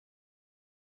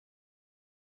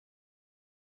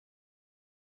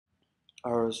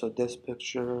Alright, so this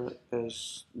picture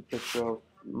is a picture of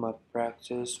my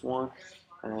practice one,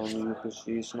 and you can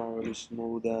see it's not really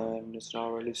smooth and it's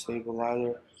not really stable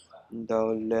either. The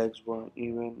legs weren't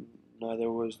even, neither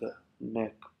was the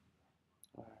neck.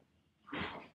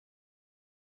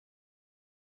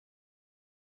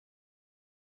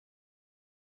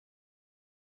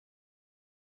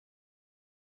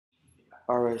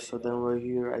 Alright, so then right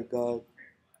here the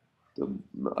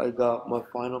I got my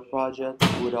final project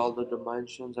with all the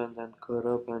dimensions and then cut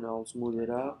up and I'll smooth it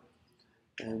out.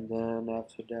 And then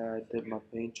after that I did my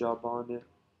paint job on it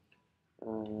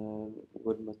and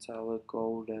with metallic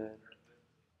gold and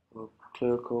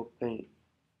clear coat paint.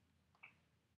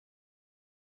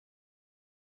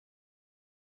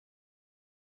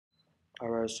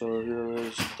 Alright, so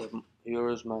here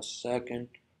is my second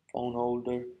phone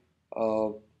holder, uh,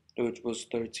 which was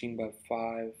 13 by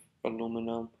 5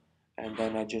 aluminum, and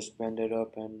then I just bend it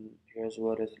up, and here's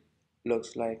what it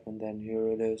looks like, and then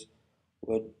here it is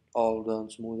with all done,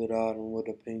 smooth it out, and with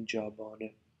a paint job on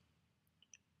it,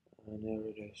 and here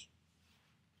it is.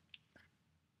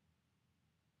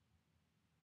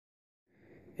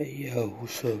 Hey yo,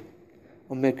 what's up?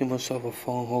 I'm making myself a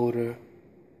phone holder,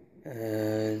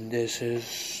 and this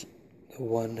is the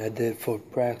one I did for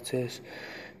practice.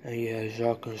 And yeah, as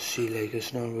y'all can see, like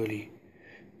it's not really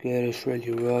good, it's really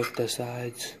rough, the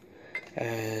sides,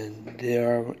 and they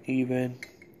are even,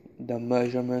 the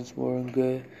measurements weren't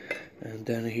good. And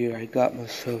then here I got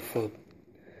myself a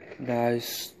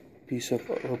nice piece of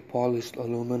polished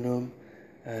aluminum,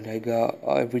 and I got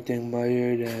everything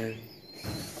measured, and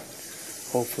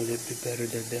hopefully it'll be better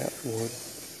than that one.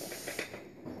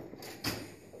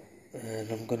 And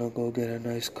I'm gonna go get a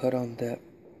nice cut on that,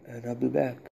 and I'll be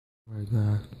back. Alright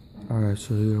guys, alright,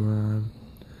 so here I am.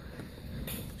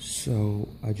 So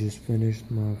I just finished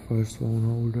my first phone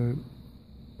holder.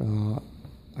 Uh,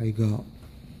 I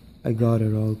got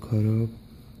it all cut up,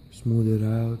 smoothed it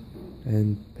out,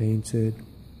 and painted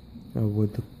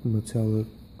with the metallic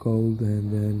gold,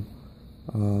 and then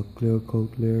clear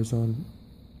coat layers on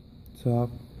top,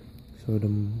 so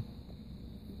the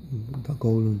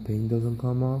golden paint doesn't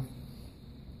come off.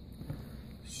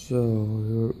 So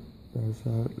here, that's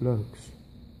how it looks.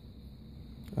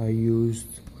 I used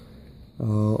a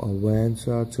wand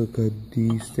saw to cut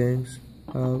these things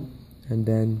out, and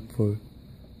then for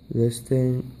this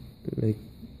thing, like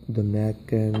the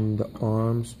neck and the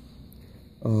arms,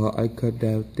 I cut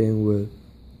that thing with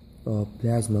a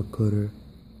plasma cutter,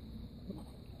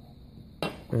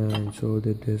 and so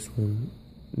did this one,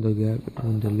 the gap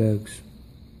on the legs,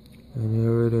 and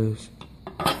here it is.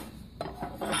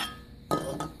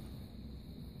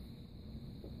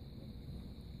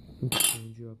 The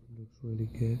paint job looks really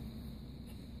good.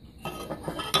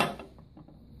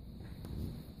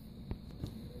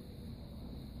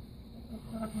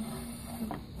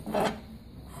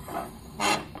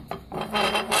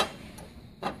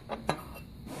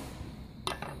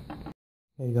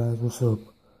 Hey guys, what's up?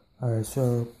 Alright,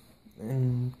 so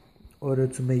in order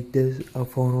to make this a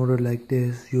phone holder like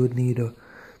this, you would need a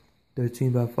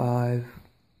 13 by 5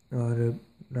 the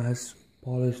nice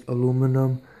polished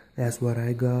aluminum. That's what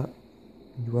I got.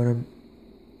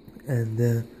 And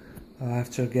then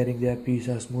after getting that piece,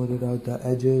 I smoothed out the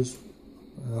edges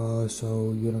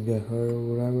so you don't get hurt or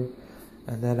whatever.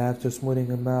 And then after smoothing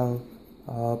them out,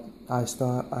 I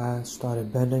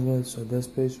started bending it. So this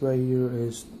piece right here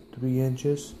is 3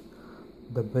 inches,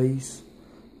 the base,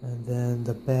 and then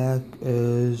the back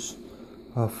is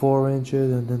 4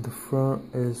 inches, and then the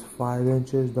front is 5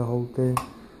 inches, the whole thing.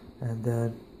 And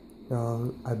then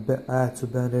I had to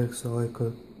bend it so I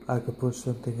could put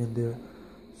something in there.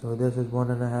 So this is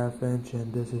 1.5 inch,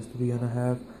 and this is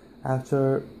 3.5.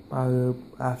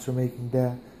 After making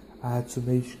that, I had to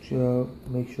make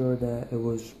sure that it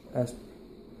was as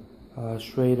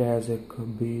straight as it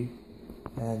could be.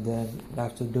 And then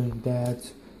after doing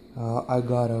that, I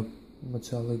got a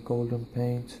metallic golden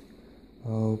paint.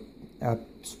 I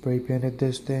spray painted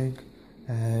this thing,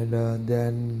 and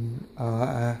then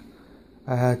I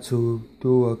had to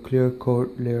do a clear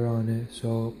coat layer on it.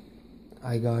 So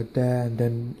I got that, and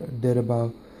then did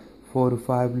about 4 to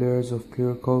 5 layers of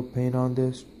clear coat paint on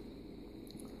this,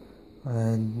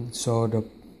 and so the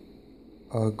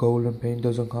golden paint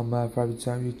doesn't come off every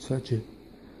time you touch it.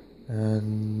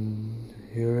 And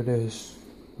here it is,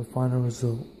 the final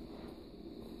result.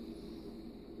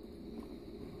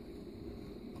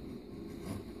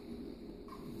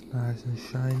 Nice and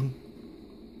shiny.